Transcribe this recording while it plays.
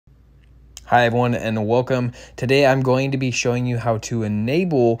Hi everyone and welcome. Today I'm going to be showing you how to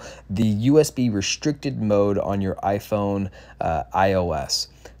enable the USB restricted mode on your iPhone iOS.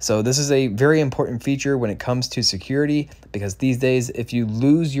 So this is a very important feature when it comes to security, because these days if you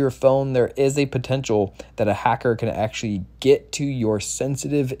lose your phone, there is a potential that a hacker can actually get to your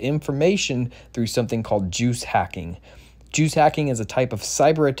sensitive information through something called juice hacking. Juice hacking is a type of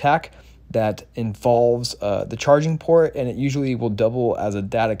cyber attack that involves the charging port, and it usually will double as a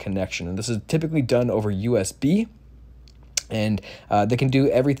data connection. And this is typically done over USB, and they can do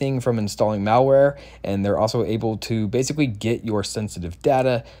everything from installing malware, and they're also able to basically get your sensitive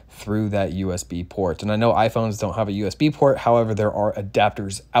data through that USB port. And I know iPhones don't have a USB port, however, there are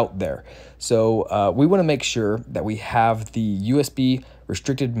adapters out there. So we want to make sure that we have the USB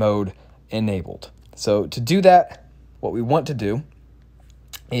restricted mode enabled. So to do that, what we want to do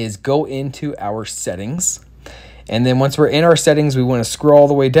is go into our settings, and then once we're in our settings, we want to scroll all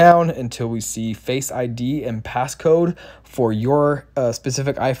the way down until we see Face ID and passcode. For your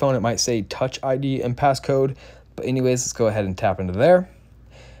specific iPhone, it might say Touch ID and passcode, but anyways, let's go ahead and tap into there.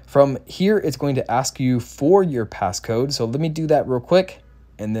 From here, it's going to ask you for your passcode, so let me do that real quick,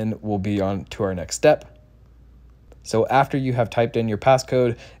 and then we'll be on to our next step. So after you have typed in your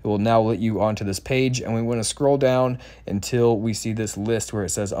passcode, it will now let you onto this page, and we want to scroll down until we see this list where it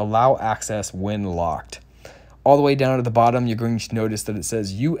says allow access when locked. All the way down to the bottom, you're going to notice that it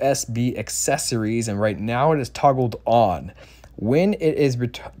says USB accessories, and right now it is toggled on. When it is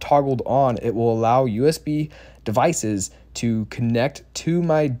toggled on, it will allow USB devices to connect to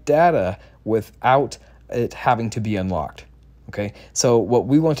my data without it having to be unlocked. Okay, so what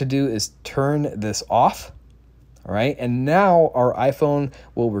we want to do is turn this off. All right, and now our iPhone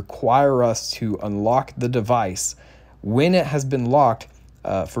will require us to unlock the device when it has been locked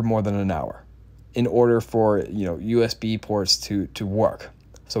for more than an hour in order for USB ports to work.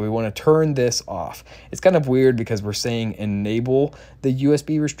 So we want to turn this off. It's kind of weird because we're saying enable the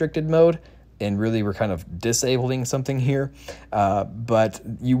USB restricted mode, and really we're kind of disabling something here. But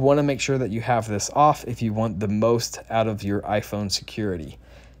you want to make sure that you have this off if you want the most out of your iPhone security.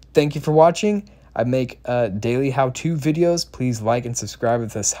 Thank you for watching. I make daily how-to videos. Please like and subscribe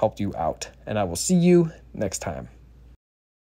if this helped you out, and I will see you next time.